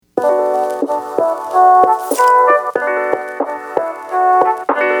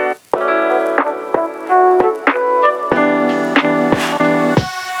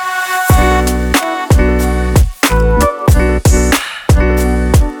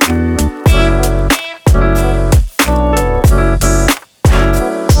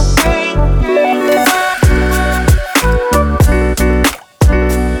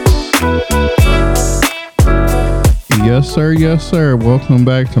Yes, sir. Welcome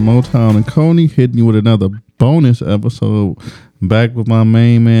back to Motown and Coney, hitting you with another bonus episode. Back with my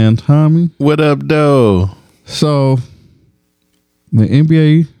main man, Tommy. What up, though? So, the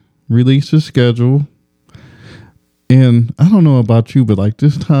NBA released a schedule. And I don't know about you, but like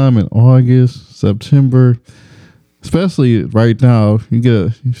this time in August, September, especially right now,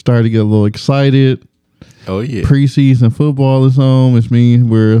 you start to get a little excited. Oh, yeah. Preseason football is on, which means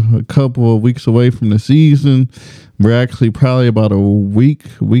we're a couple of weeks away from the season. We're actually probably about a week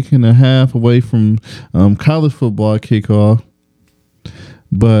and a half away from college football kickoff.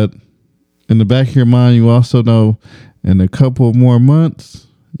 But in the back of your mind, you also know in a couple of more months,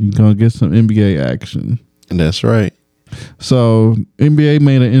 you're going to get some NBA action. That's right. So NBA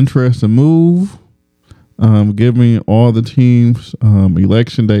made an interesting move, giving all the teams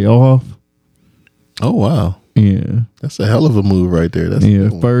election day off. Oh, wow. Yeah. That's a hell of a move right there. That's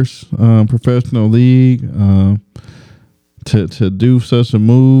first professional league to do such a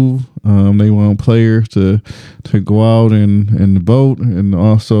move. They want players to go out and vote, and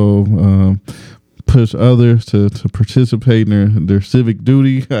also push others to participate in their civic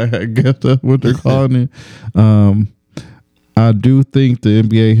duty. I guess that's what they're calling it. I do think the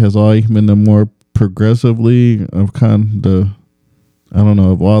NBA has always been the more progressive league of kind of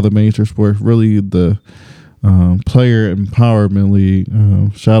of all the major sports, really the player empowerment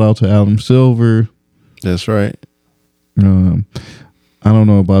league. Shout out to Adam Silver. That's right. I don't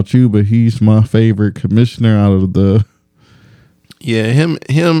know about you, but he's my favorite commissioner out of the. Yeah, him,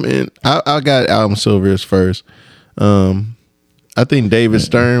 and I got Adam Silver's first. I think David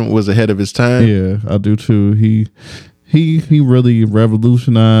Stern was ahead of his time. Yeah, I do too. He really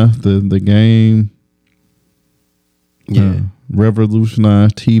revolutionized the game. Yeah,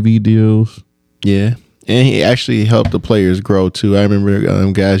 revolutionized TV deals. Yeah. And he actually helped the players grow too. I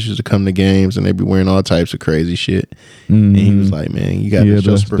remember guys used to come to games and they'd be wearing all types of crazy shit. Mm-hmm. And he was like, "Man, you got to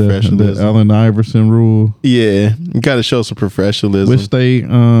show some professionalism." The Allen Iverson rule. Yeah, you got to show some professionalism. Which they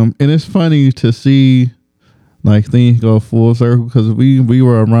and it's funny to see like things go full circle because we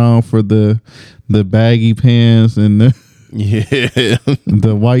were around for the baggy pants and the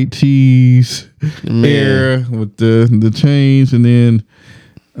white tees era with the chains, and then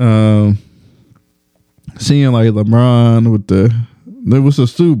seeing like LeBron with there was a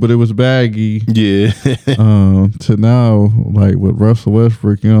suit, but it was baggy. Yeah. To now, like with Russell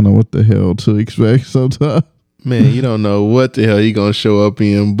Westbrook, you don't know what the hell to expect sometimes. Man, you don't know what the hell he gonna show up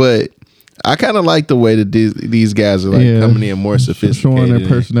in, but I kind of like the way that these guys are like coming in more sophisticated, showing their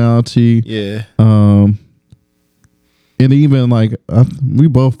personality. Yeah. And even like we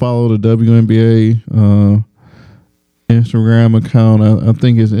both follow the WNBA Instagram account. I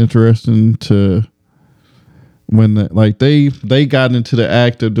think it's interesting to. When they got into the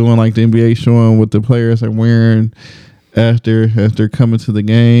act of doing like the NBA showing what the players are wearing as they're coming to the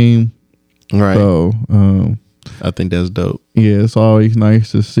game, right? So I think that's dope. Yeah, it's always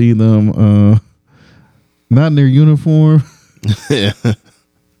nice to see them not in their uniform. Yeah,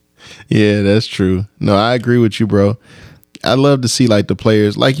 that's true. No, I agree with you, bro. I love to see like the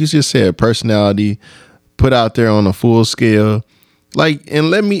players, like you just said, personality put out there on a full scale. Like, and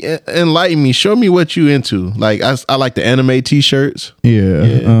let me enlighten me. Show me what you into. Like, I like the anime T-shirts.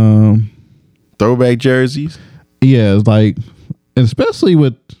 Yeah. Throwback jerseys. Yeah, like, especially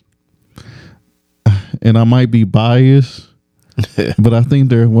with, and I might be biased, but I think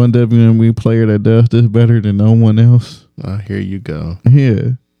there's one WNBA player that does this better than no one else. Here you go.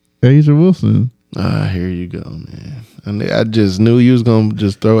 Yeah, Asia Wilson. Here you go, man. And I just knew you was gonna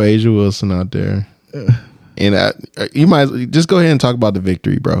just throw Asia Wilson out there. And you might just go ahead and talk about the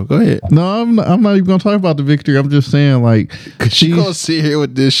victory, bro. Go ahead. No, I'm not even gonna talk about the victory. I'm just saying, like, she's gonna sit here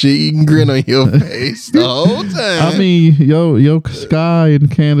with this shit. You can grin on your face the whole time. I mean, yo, Sky and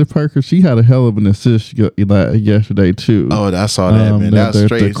Candace Parker, she had a hell of an assist yesterday too. Oh, I saw that, man. That was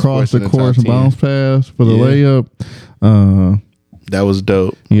straight the cross the course bounce pass for the layup. That was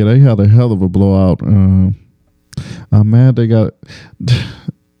dope. Yeah, they had a hell of a blowout. I'm mad they got.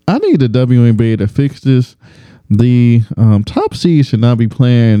 I need the WNBA to fix this. The top seed should not be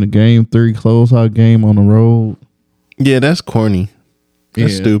playing a Game 3 closeout game on the road. Yeah, that's corny.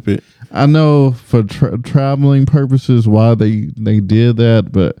 That's stupid. I know for traveling purposes why they did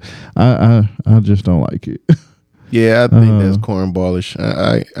that, but I just don't like it. Yeah, I think that's cornballish.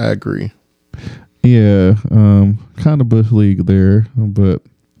 I agree. Yeah, kind of bush league there, but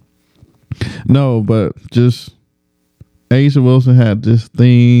just A'ja Wilson had this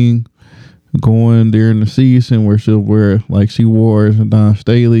thing going during the season where she'll wear, like she wore a Don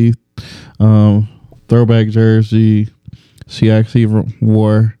Staley throwback jersey. She actually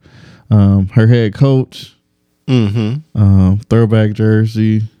wore her head coach throwback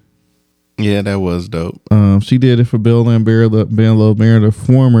jersey. Yeah, that was dope. She did it for Bill Laimbeer, the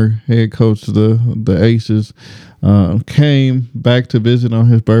former head coach of the Aces. Came back to visit on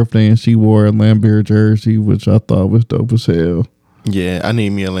his birthday, and she wore a Laimbeer jersey, which I thought was dope as hell. Yeah, I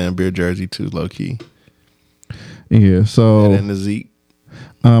need me a Laimbeer jersey too, low key. Yeah, so and the Zeke.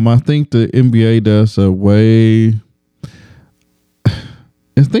 I think the NBA does a way.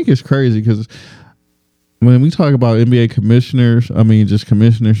 I think it's crazy because when we talk about NBA commissioners, I mean just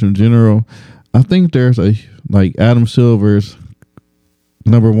commissioners in general, I think there's like Adam Silver's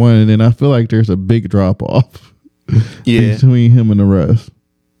number one, and then I feel like there's a big drop off between him and the rest.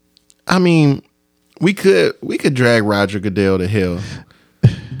 I mean, we could drag Roger Goodell to hell,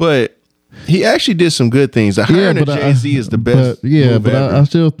 but he actually did some good things. The hiring of Jay-Z is the best. I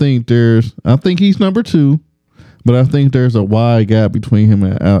still think I think he's number two, but I think there's a wide gap between him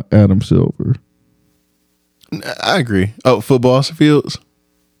and Adam Silver. I agree. Oh, football fields?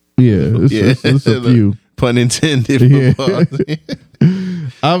 Yeah, it's a few. Pun intended. Football.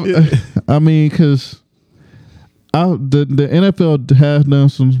 I mean, because the NFL has done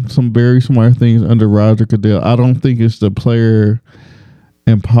some very smart things under Roger Goodell. I don't think it's the player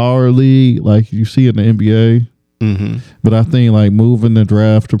empower league like you see in the NBA. Mm-hmm. But I think like moving the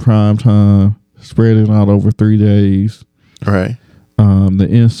draft to prime time, spreading out over 3 days. Right. The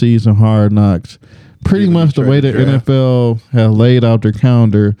in-season hard knocks. Pretty much the way the NFL has laid out their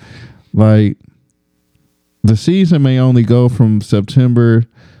calendar, like the season may only go from September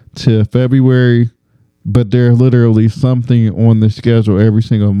to February, but there's literally something on the schedule every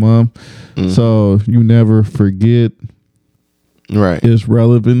single month. So you never forget its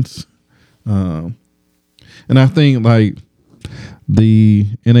relevance. And I think like the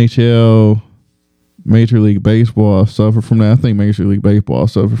NHL, Major League Baseball suffer from that. I think Major League Baseball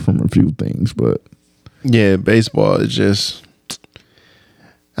suffer from a few things, but yeah, baseball is just,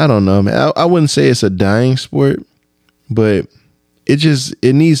 I don't know, man. I wouldn't say it's a dying sport, but it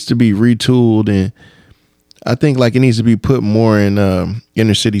needs to be retooled, and I think like it needs to be put more in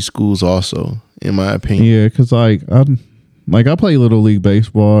inner city schools also, in my opinion. Yeah, because I play Little League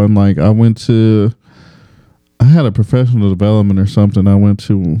Baseball, and like I had a professional development or something I went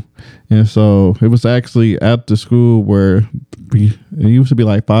to, and so it was actually at the school where it used to be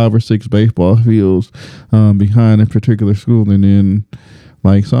like 5 or 6 baseball fields behind a particular school, and then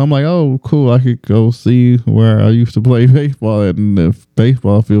so I'm like, oh cool, I could go see where I used to play baseball, and the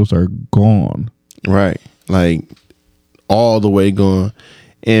baseball fields are gone. Right, like all the way gone.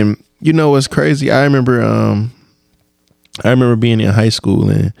 And you know what's crazy? I remember being in high school,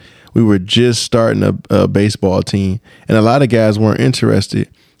 and we were just starting a baseball team, and a lot of guys weren't interested.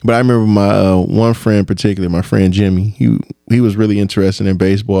 But I remember my one friend in particular, my friend Jimmy, he was really interested in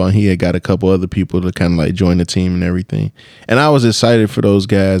baseball, and he had got a couple other people to kind of like join the team and everything. And I was excited for those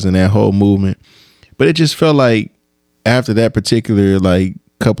guys and that whole movement. But it just felt like after that particular like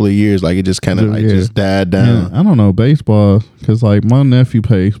couple of years, like it just kind of just died down. Yeah, I don't know baseball because like my nephew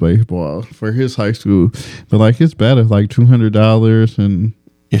plays baseball for his high school, but like his bat is like $200 and.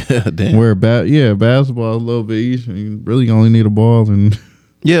 Yeah, damn. Where basketball a little bit easier. You really only need a ball and.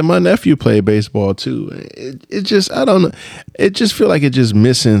 Yeah, my nephew played baseball too. It just, I don't know. It just feel like it's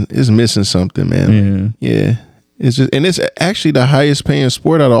missing something, man. Yeah. It's just, and it's actually the highest paying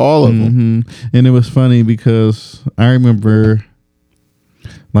sport out of all of them. And it was funny because I remember,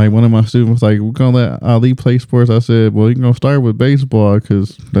 like one of my students was like, "We're gonna let Ali play sports." I said, "Well, you're gonna start with baseball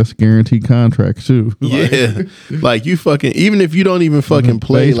because that's a guaranteed contract too." Yeah, like you fucking, even if you don't even fucking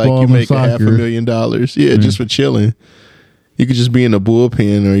play, like you make $500,000. Yeah, just for chilling. You could just be in a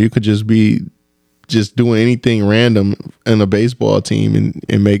bullpen, or you could just be just doing anything random in a baseball team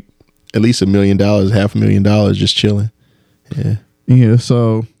and make at least $1 million, $500,000 just chilling. Yeah.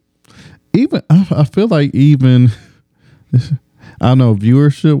 So even I feel like even. I know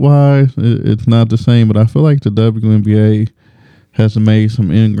viewership wise, it's not the same, but I feel like the WNBA has made some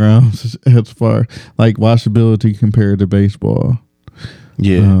inroads as far like watchability compared to baseball.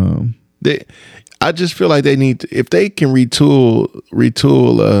 Yeah, I just feel like they need to, if they can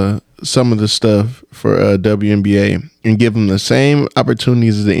retool some of the stuff for WNBA and give them the same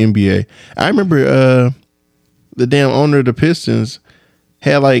opportunities as the NBA. I remember the damn owner of the Pistons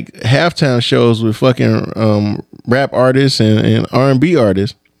had like halftime shows with fucking rap artists and R&B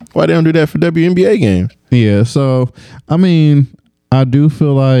artists. Why they don't do that for WNBA games? Yeah, so I mean, I do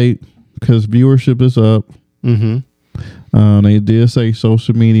feel like because viewership is up. Mm-hmm. They did say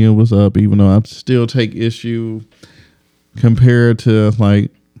social media was up, even though I still take issue compared to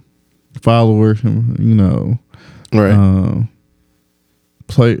like followers, you know. Right.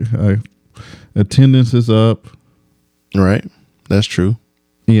 Attendance is up. Right. That's true.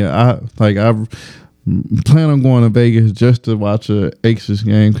 Yeah, I plan on going to Vegas just to watch a Aces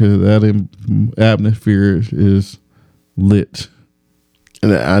game because that atmosphere is lit.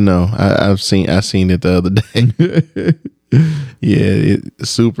 I know. I've seen it the other day. Yeah, it's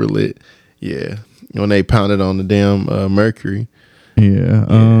super lit. Yeah, when they pounded on the damn Mercury.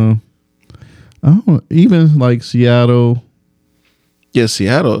 Yeah. I don't even like Seattle. Yeah,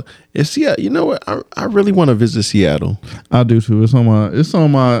 Seattle. It's Seattle. You know what? I really want to visit Seattle. I do too. It's on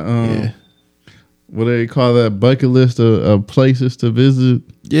my what do they call that, bucket list of places to visit.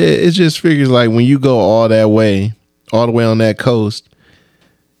 Yeah, it just figures like when you go all the way on that coast,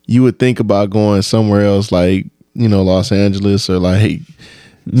 you would think about going somewhere else, like, you know, Los Angeles or like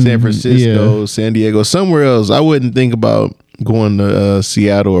San Francisco, San Diego, somewhere else. I wouldn't think about going to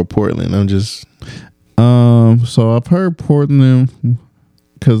Seattle or Portland. I'm just so I've heard Portland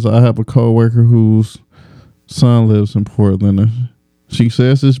because I have a coworker whose son lives in Portland. She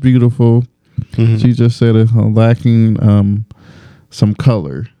says it's beautiful. Mm-hmm. She just said it's lacking some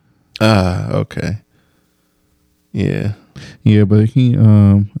color. Okay. Yeah. Yeah, but he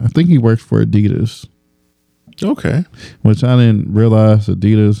I think he works for Adidas. Okay. Which I didn't realize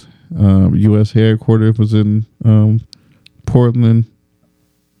Adidas US headquarters was in Portland.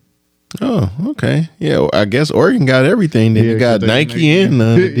 Oh, okay. Yeah, well, I guess Oregon got everything. Then you got Nike and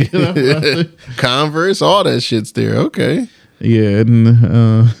Converse, all that shit's there. Okay. Yeah,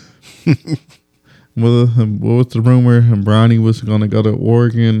 and what was the rumor? Bronny was going to go to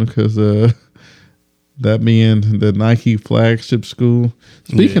Oregon because that being the Nike flagship school.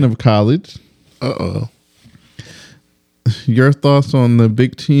 Speaking of college, your thoughts on the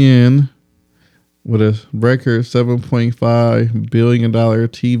Big Ten with a record $7.5 billion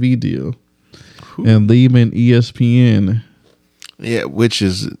TV deal and leaving ESPN? Yeah, which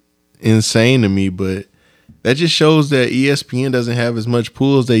is insane to me, but that just shows that ESPN doesn't have as much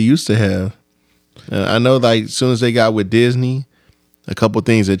pull as they used to have. I know, like, as soon as they got with Disney, a couple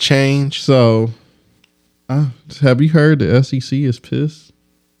things have changed. So, have you heard the SEC is pissed?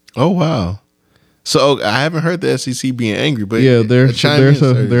 Oh, wow. So I haven't heard the SEC being angry, but yeah, there's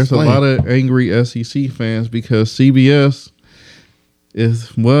a lot of angry SEC fans because CBS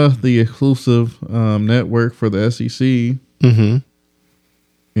was the exclusive network for the SEC, mm-hmm.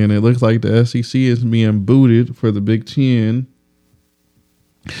 and it looks like the SEC is being booted for the Big Ten.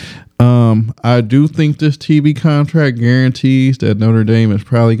 I do think this TV contract guarantees that Notre Dame is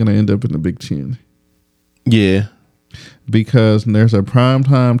probably going to end up in the Big Ten. Yeah, because there's a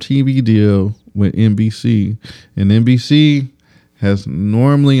primetime TV deal with NBC, and NBC has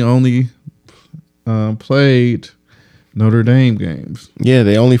normally only played Notre Dame games. Yeah,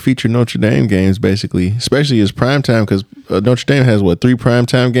 they only feature Notre Dame games, basically, especially as primetime, because Notre Dame has, 3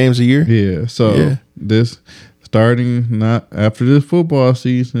 primetime games a year? Yeah, so this starting not after this football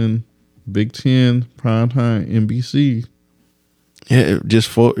season, Big Ten, primetime, NBC. Yeah,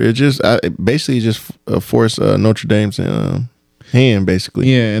 basically just forced Notre Dame's hand,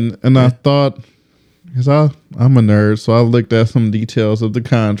 basically. Yeah, and I thought, because I'm a nerd, so I looked at some details of the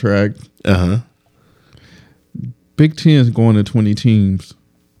contract. Big Ten is going to 20 teams.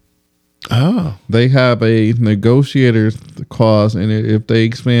 Oh. They have a negotiator's clause, and if they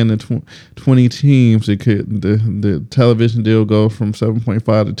expand to 20 teams, it could the television deal go from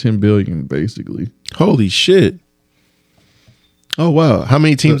 7.5 to 10 billion, basically. Holy shit. Oh, wow. How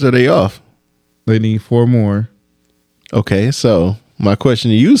many teams are they off? They need 4 more. Okay, so my question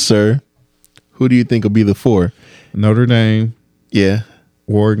to you, sir, who do you think will be the 4? Notre Dame. Yeah.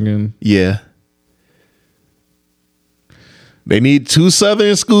 Oregon. Yeah. They need 2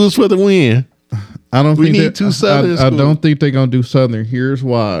 Southern schools for the win. I don't think need 2 Southern schools. I don't think they're going to do Southern. Here's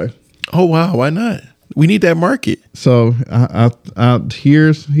why. Oh, wow. Why not? We need that market. So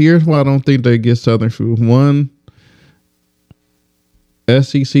here's why I don't think they get Southern schools. One,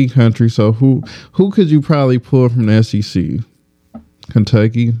 SEC country. So who could you probably pull from the SEC?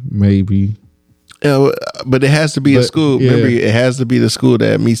 Kentucky, maybe. But it has to be a school. Yeah. Remember, it has to be the school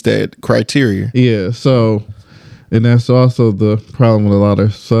that meets that criteria. Yeah. So And that's also the problem with a lot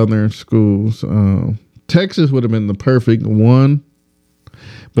of Southern schools. Texas would have been the perfect one,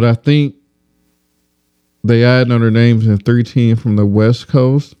 but I think they add Notre Dame and 3 teams from the West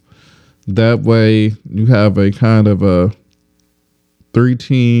Coast. That way, you have a kind of a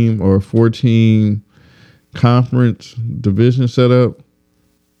 3-team or 4-team conference division set up.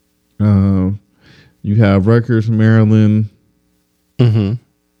 You have Rutgers, Maryland, Penn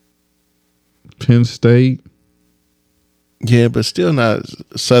State. Yeah, but still not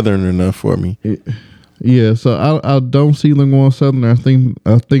Southern enough for me. Yeah, so I don't see them going Southern. I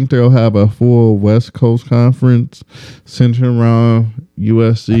think they'll have a full West Coast conference centered around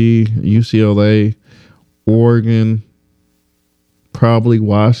USC, UCLA, Oregon, probably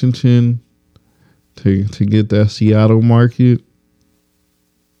Washington to get that Seattle market.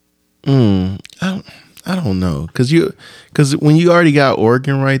 I don't know because when you already got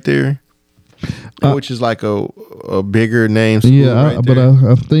Oregon right there, which is like a bigger name school. Yeah, but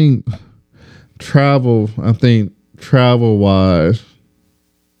I think travel wise,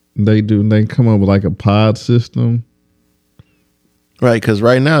 they come up with like a pod system. Right, because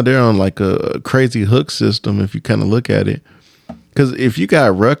right now they're on like a crazy hook system if you kind of look at it. Because if you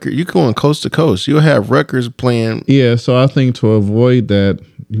got Rutgers, you're going coast to coast. You'll have Rutgers playing. Yeah, so I think to avoid that,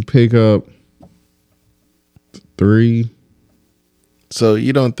 you pick up 3. So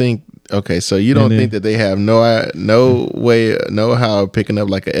you don't think think that they have no how of picking up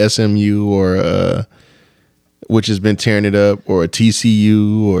like a SMU or which has been tearing it up, or a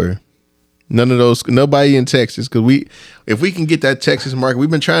TCU or none of those. Nobody in Texas, because if we can get that Texas market, we've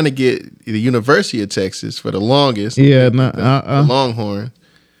been trying to get the University of Texas for the longest. Yeah, the Longhorn.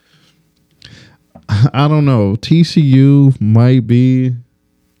 I don't know. TCU might be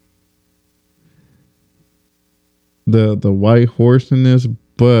the white horse in this,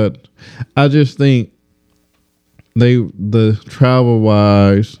 but I just think the travel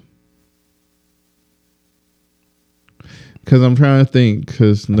wise, because I'm trying to think,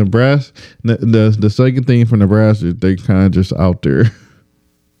 because Nebraska, the second thing for Nebraska, they kind of just out there.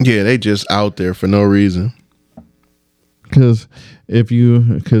 Yeah, they just out there for no reason. Because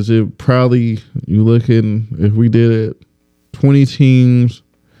it probably, you looking, if we did it, 20 teams,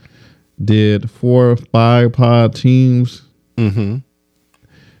 did 4 or 5 pod teams. Mm-hmm.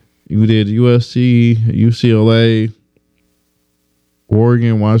 You did USC, UCLA,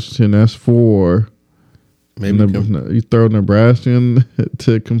 Oregon, Washington. That's 4. Maybe you throw Nebraska in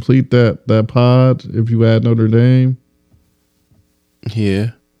to complete that pod if you add Notre Dame.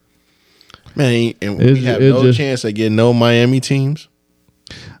 Yeah. Man, and we have no chance of getting no Miami teams.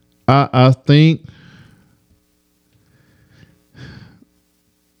 I think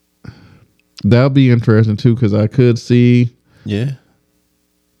that'll be interesting too, because I could see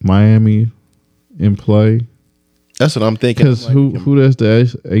Miami in play. That's what I'm thinking. Because who does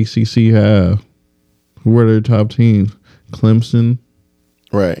the ACC have? Who are their top teams? Clemson,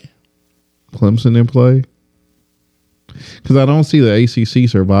 right? Clemson in play. Because I don't see the ACC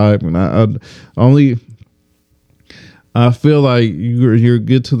surviving. I feel like you're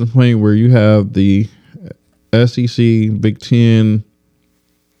good to the point where you have the SEC, Big Ten,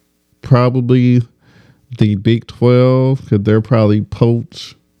 probably the Big 12, because they're probably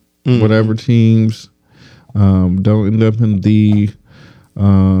poach whatever teams don't end up in the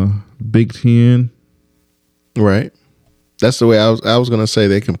Big Ten. Right. That's the way I was going to say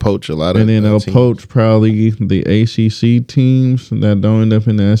they can poach a lot of. And then they'll teams. Poach probably the ACC teams that don't end up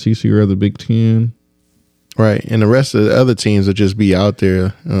in the SEC or the Big Ten. Right. And the rest of the other teams will just be out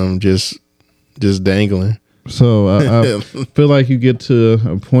there just dangling. So I feel like you get to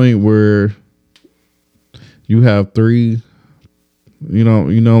a point where you have 3, you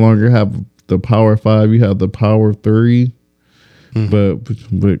no longer have the Power 5, you have the Power 3.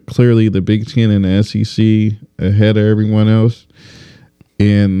 But clearly the Big Ten and the SEC ahead of everyone else,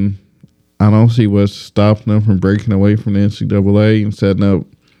 and I don't see what's stopping them from breaking away from the NCAA and setting up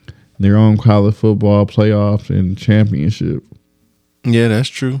their own college football playoffs and championship. Yeah, that's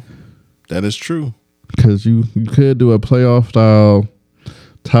true. That is true. Because you could do a playoff style,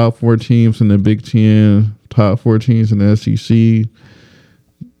 top 4 teams in the Big Ten, top 4 teams in the SEC.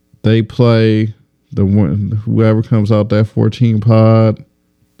 They play. Whoever comes out that 14 pod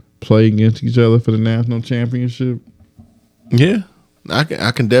play against each other for the national championship. Yeah, I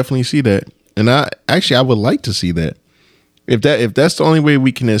can definitely see that, and I would like to see that. If that's the only way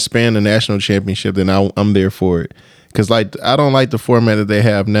we can expand the national championship, then I'm there for it. Because I don't like the format that they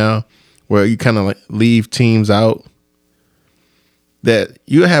have now, where you kind of like leave teams out. That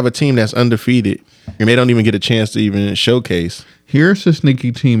you have a team that's undefeated and they don't even get a chance to even showcase. Here's a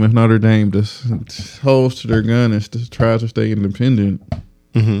sneaky team if Notre Dame just holds to their gun and just tries to stay independent.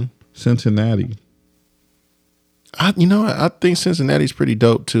 Mm-hmm. Cincinnati. I think Cincinnati's pretty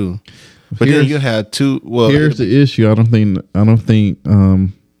dope too. But then you have two. Well, here's the issue. I don't think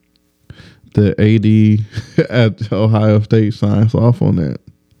the AD at Ohio State signs off on that.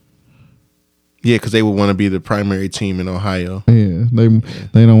 Yeah, because they would want to be the primary team in Ohio. Yeah, they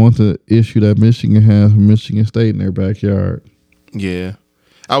don't want the issue that Michigan has with Michigan State in their backyard. Yeah,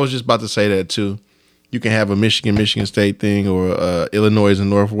 I was just about to say that too. You can have a Michigan State thing or Illinois and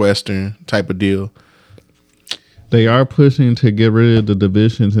Northwestern type of deal. They are pushing to get rid of the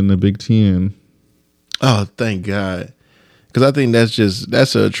divisions in the Big Ten. Oh, thank God. Because I think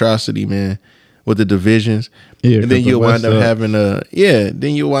that's an atrocity, man, with the divisions. Yeah, and then you'll wind up having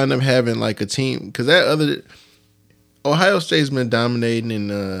like a team. Because Ohio State's been dominating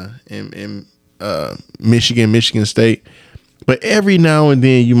in Michigan State. But every now and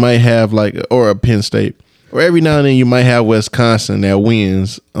then you might have or a Penn State. Or every now and then you might have Wisconsin that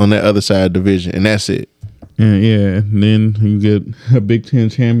wins on that other side of the division. And that's it. Yeah, and then you get a Big Ten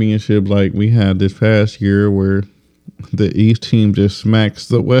championship like we had this past year where the East team just smacks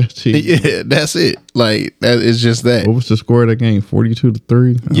the West team. Yeah, that's it. Like, that is just that. What was the score of that game?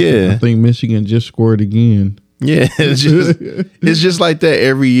 42-3? Yeah. I think Michigan just scored again. Yeah, it's just like that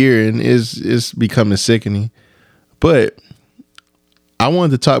every year, and it's becoming sickening. But I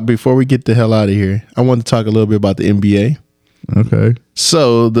wanted to talk, before we get the hell out of here, I wanted to talk a little bit about the NBA. Okay.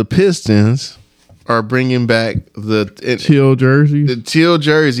 So the Pistons are bringing back the teal jerseys. The teal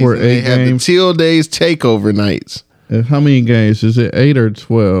jerseys. For and they have the Teal Days takeover nights. And how many games? Is it 8 or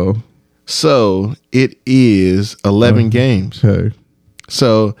 12? So it is 11 games. Okay.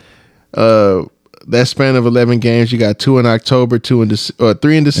 So that span of 11 games, you got 2 in October, 3 in December.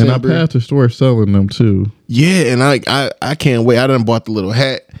 And I passed the store selling them too. Yeah, and I can't wait. I done bought the little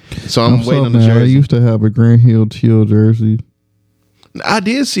hat, so I'm waiting on the jersey. I used to have a Grand Hill teal jersey. I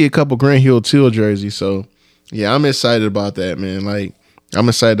did see a couple Grand Hill teal jerseys, so yeah, I'm excited about that, man. Like, I'm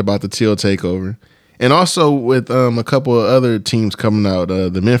excited about the teal takeover, and also with a couple of other teams coming out,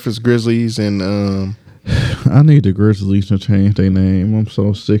 the Memphis Grizzlies and. I need the Grizzlies to change their name. I'm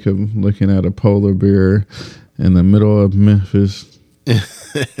so sick of looking at a polar bear in the middle of Memphis.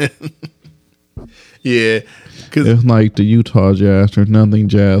 Yeah, it's like the Utah Jazz. There's nothing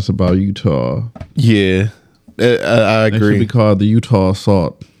jazz about Utah. Yeah. I agree. They should be called the Utah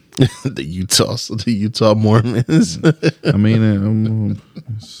Salt. the Utah Mormons. I mean,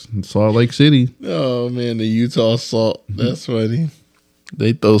 Salt Lake City. Oh man, the Utah Salt. That's funny.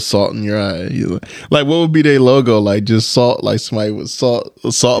 They throw salt in your eye. Like, what would be their logo? Like, just salt, like somebody with Salt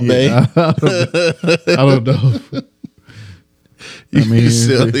Bay. I don't know. I mean, it's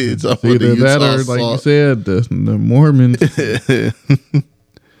either that or, like you said, the Mormons.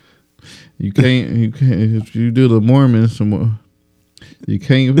 You can't. If you do the Mormons, you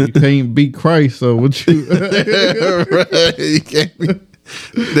can't beat Christ. So what you? Right, you can't be.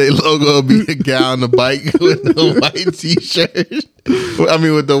 Their logo will be a guy on the bike with the white t-shirt. I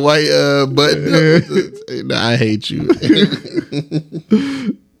mean, with the white button. Nah, I hate you.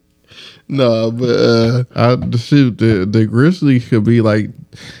 No, but the Grizzlies could be like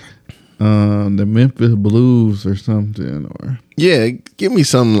the Memphis Blues or something, or yeah, give me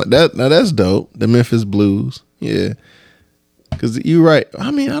something like that. Now that's dope. The Memphis Blues, yeah. Because you're right. I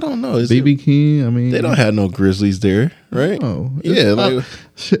mean, I don't know. BB King. I mean, they don't have no Grizzlies there, right? No. Yeah,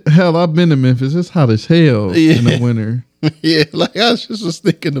 hell, I've been to Memphis. It's hot as hell in the winter. Yeah, like I was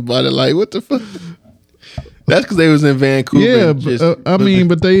thinking about it. Like, what the fuck? That's because they was in Vancouver. Yeah,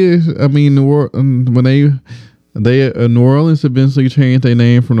 New Orleans eventually changed their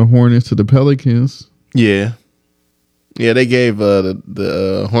name from the Hornets to the Pelicans. Yeah. Yeah, they gave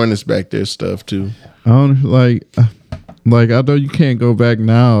the Hornets back their stuff too. I don't like I know you can't go back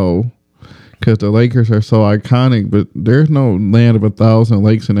now because the Lakers are so iconic, but there's no land of 1,000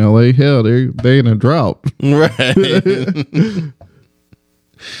 lakes in LA. Hell, they in a drought. Right.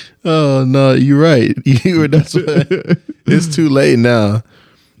 Oh no, you're right. That's what, it's too late now.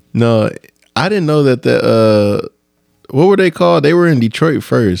 No, I didn't know that what were they called? They were in Detroit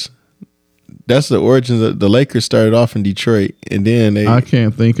first. That's the origins of the Lakers. Started off in Detroit, and then I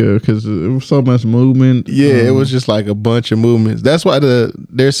can't think of because it was so much movement. Yeah, it was just like a bunch of movements. That's why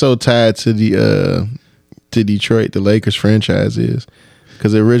they're so tied to Detroit. The Lakers franchise is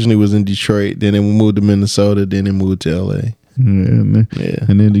because it originally was in Detroit, then it moved to Minnesota, then it moved to LA. And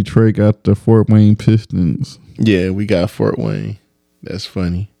then Detroit got the Fort Wayne Pistons. Yeah, we got Fort Wayne. That's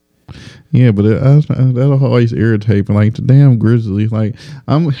funny. Yeah, but that'll always irritate me. Like the damn Grizzlies. Like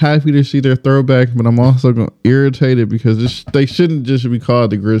I'm happy to see their throwback, but I'm also going irritated because they shouldn't just be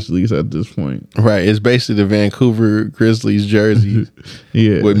called the Grizzlies at this point. Right. It's basically the Vancouver Grizzlies jersey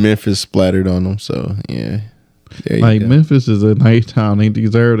Yeah, with Memphis splattered on them. So yeah, like Memphis is a nice town. They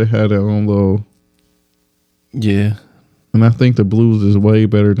deserve to have their own little. Yeah. And I think the Blues is way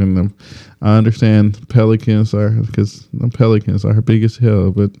better than them. I understand Pelicans are because the Pelicans are big as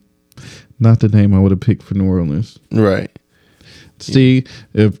hell, but not the name I would have picked for New Orleans. Right. See,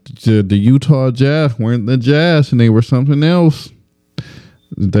 if the Utah Jazz weren't the Jazz and they were something else,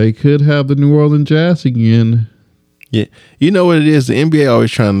 they could have the New Orleans Jazz again. Yeah. You know what it is? The NBA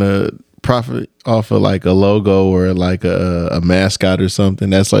always trying to profit off of like a logo or like a mascot or something.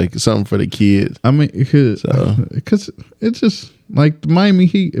 That's like something for the kids. I mean, because it's just like the Miami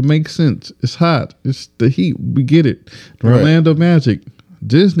Heat. It makes sense. It's hot. It's the Heat. We get it. The Orlando Magic,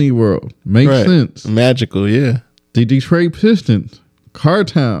 Disney World makes sense. Magical, yeah. The Detroit Pistons,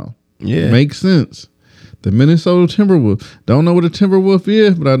 Cartown, makes sense. The Minnesota Timberwolves. Don't know what a Timberwolf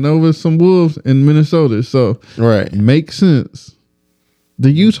is, but I know there's some wolves in Minnesota, so makes sense. The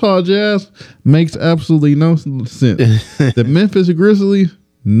Utah Jazz makes absolutely no sense. The Memphis Grizzlies,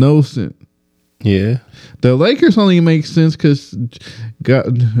 no sense. Yeah. The Lakers only make sense because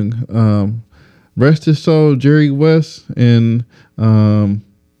rest his soul, Jerry West and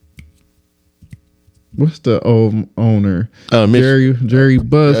what's the old owner? Jerry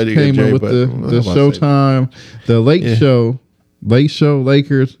Buss came up with the Showtime, the Late Show,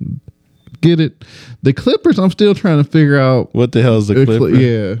 Lakers. Get it? The Clippers, I'm still trying to figure out what the hell is the Clipper.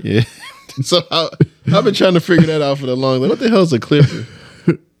 Yeah. So I've been trying to figure that out for the long. What the hell is a Clipper?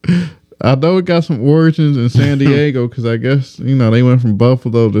 I know it got some origins in San Diego because I guess they went from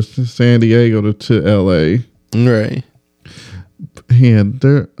Buffalo to San Diego to L.A. Right. And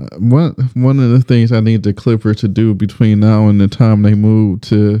one of the things I need the Clippers to do between now and the time they move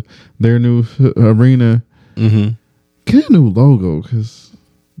to their new arena, get a new logo because.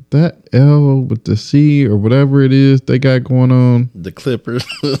 That L with the C or whatever it is they got going on. The Clippers.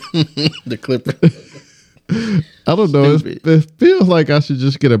 The Clippers. I don't know. It feels like I should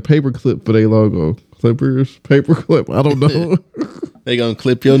just get a paper clip for their logo. Clippers, paper clip. I don't know. They gonna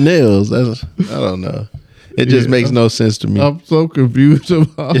clip your nails. I don't know. It just makes no sense to me. I'm so confused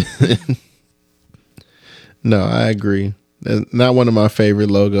about it. No, I agree. That's not one of my favorite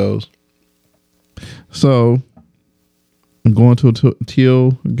logos. So going to a Teal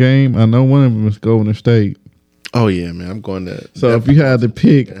game. I know one of them is Golden State. Oh yeah, man, I'm going to. So if you had to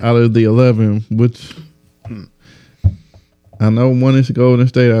pick out of the 11, which I know one is Golden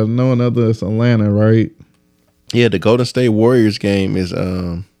State, I know another is Atlanta, right? Yeah, the Golden State Warriors game is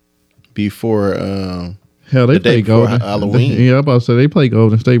before hell they play Golden Halloween. I'm about to say they play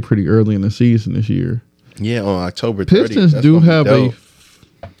Golden State pretty early in the season this year. Yeah, on October 30th. Pistons do have a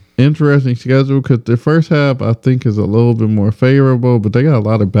interesting schedule because the first half I think is a little bit more favorable, but they got a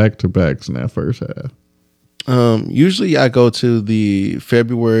lot of back-to-backs in that first half. Usually I go to the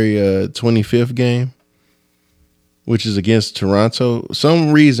February 25th game, which is against Toronto.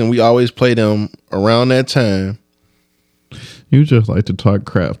 Some reason we always play them around that time. You just like to talk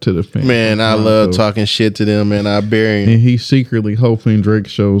crap to the fans. Man, I love talking shit to them, and I bury him. And he's secretly hoping Drake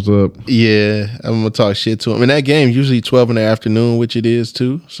shows up. Yeah, I'm going to talk shit to him. And that game is usually 12 in the afternoon, which it is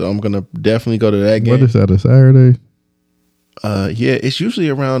too. So I'm going to definitely go to that game. What is that, a Saturday? Yeah, it's usually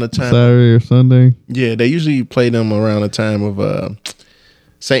around the time. Saturday or Sunday? Yeah, they usually play them around the time of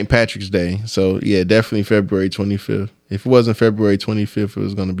St. Patrick's Day. So, yeah, definitely February 25th. If it wasn't February 25th, it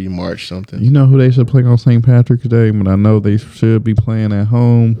was going to be March something. You know who they should play on St. Patrick's Day, but I know they should be playing at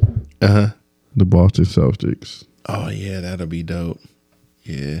home? The Boston Celtics. Oh, yeah, that'll be dope.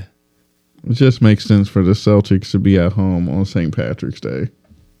 Yeah. It just makes sense for the Celtics to be at home on St. Patrick's Day.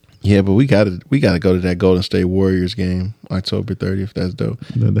 Yeah, but we gotta go to that Golden State Warriors game, October 30th. That's dope.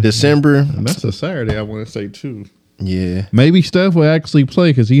 December. And that's a Saturday, I want to say, too. Yeah. Maybe Steph will actually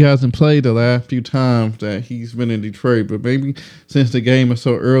play because he hasn't played the last few times that he's been in Detroit. But maybe since the game is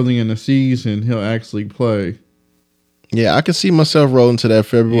so early in the season, he'll actually play. Yeah, I can see myself rolling to that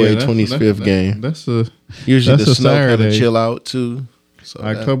February 25th game. That's usually that's the a snow kind of Saturday. chill out too. So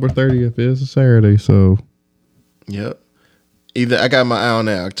October 30th is a Saturday, so. Yep. Either I got my eye on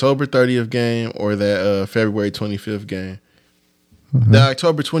that October 30th game or that February 25th game. The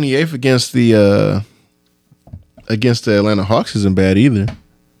October 28th against the Atlanta Hawks isn't bad either.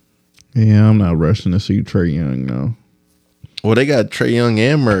 Yeah, I'm not rushing to see Trae Young, no. Well, they got Trae Young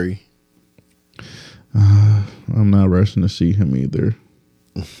and Murray. I'm not rushing to see him either.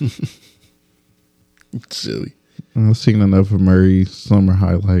 Silly. I've seen enough of Murray's summer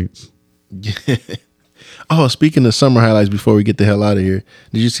highlights. Oh, speaking of summer highlights, before we get the hell out of here,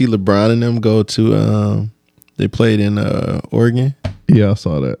 did you see LeBron and them go to? They played in Oregon. Yeah, I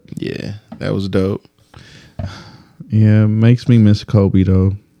saw that. Yeah, that was dope. Yeah, it makes me miss Kobe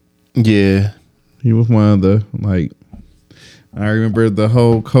though. Yeah, he was one of the I remember the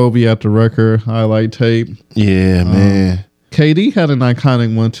whole Kobe at the record highlight tape. Yeah, man. KD had an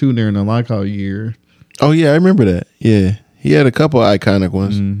iconic one too during the lockout year. Oh yeah, I remember that. Yeah, he had a couple iconic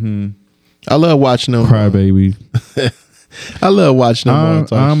ones. Mm-hmm. I love watching them. Crybaby. I love watching them.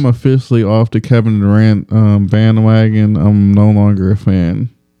 I'm officially off the Kevin Durant bandwagon. I'm no longer a fan.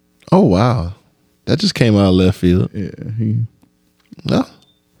 Oh wow, that just came out of left field. Yeah, no.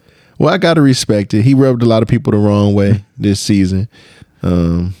 Well, I gotta respect it. He rubbed a lot of people the wrong way this season.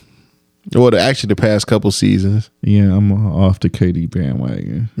 Actually, the past couple seasons. Yeah, I'm off the KD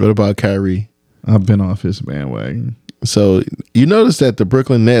bandwagon. What about Kyrie? I've been off his bandwagon. So you notice that the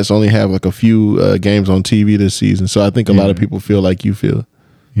Brooklyn Nets only have like a few games on TV this season. So I think a lot of people feel like you feel.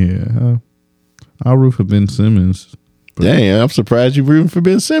 Yeah, I'll root for Ben Simmons. Dang, I'm surprised you're rooting for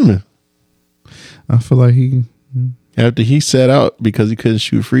Ben Simmons. I feel like after he sat out because he couldn't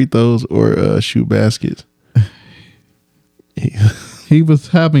shoot free throws or shoot baskets. He was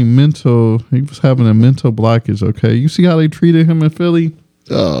having a mental blockage. Okay, you see how they treated him in Philly?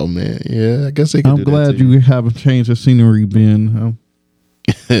 Oh man, yeah. I guess they could. I'm glad you haven't changed the scenery, Ben.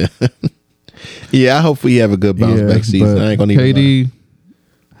 Yeah, I hope we have a good bounce back season. I ain't gonna KD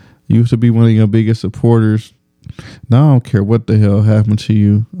used to be one of your biggest supporters. Now I don't care what the hell happened to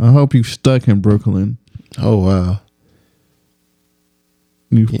you. I hope you stuck in Brooklyn. Oh wow.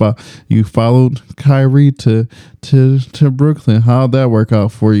 You followed Kyrie to Brooklyn. How'd that work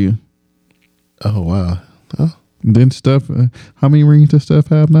out for you? Oh wow. Oh. Then Steph, how many rings does Steph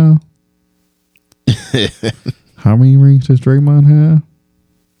have now? How many rings does Draymond have?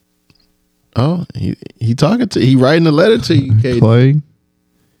 Oh, he writing a letter to you, KD. Clay,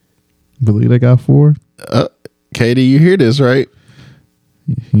 believe they got 4. KD, you hear this, right?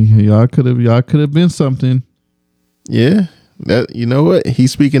 Y'all could have been something. Yeah, that you know what?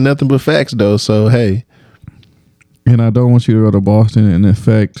 He's speaking nothing but facts, though. So hey. And I don't want you to go to Boston and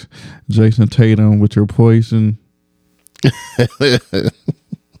infect Jason Tatum with your poison.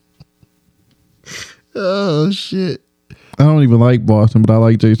 Oh shit! I don't even like Boston, but I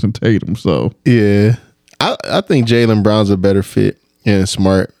like Jason Tatum. So yeah, I think Jaylen Brown's a better fit and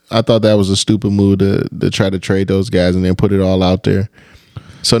smart. I thought that was a stupid move to try to trade those guys and then put it all out there.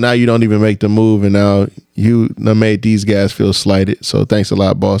 So now you don't even make the move, and now you made these guys feel slighted. So thanks a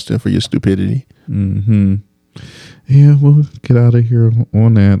lot, Boston, for your stupidity. Mm-hmm. Yeah, we'll get out of here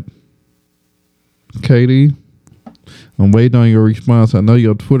on that. Katie, I'm waiting on your response. I know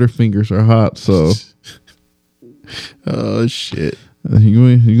your Twitter fingers are hot, so. Oh, shit.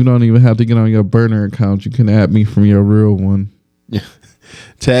 You don't even have to get on your burner account. You can add me from your real one.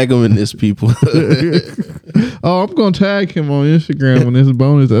 Tag him in this, people. Oh, I'm going to tag him on Instagram when this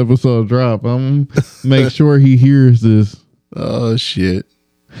bonus episode drop. I'm going to make sure he hears this. Oh, shit.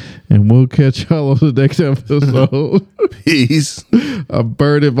 And we'll catch y'all on the next episode. Peace. I'm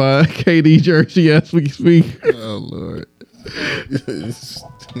burdened by KD jersey as we speak. Oh, Lord.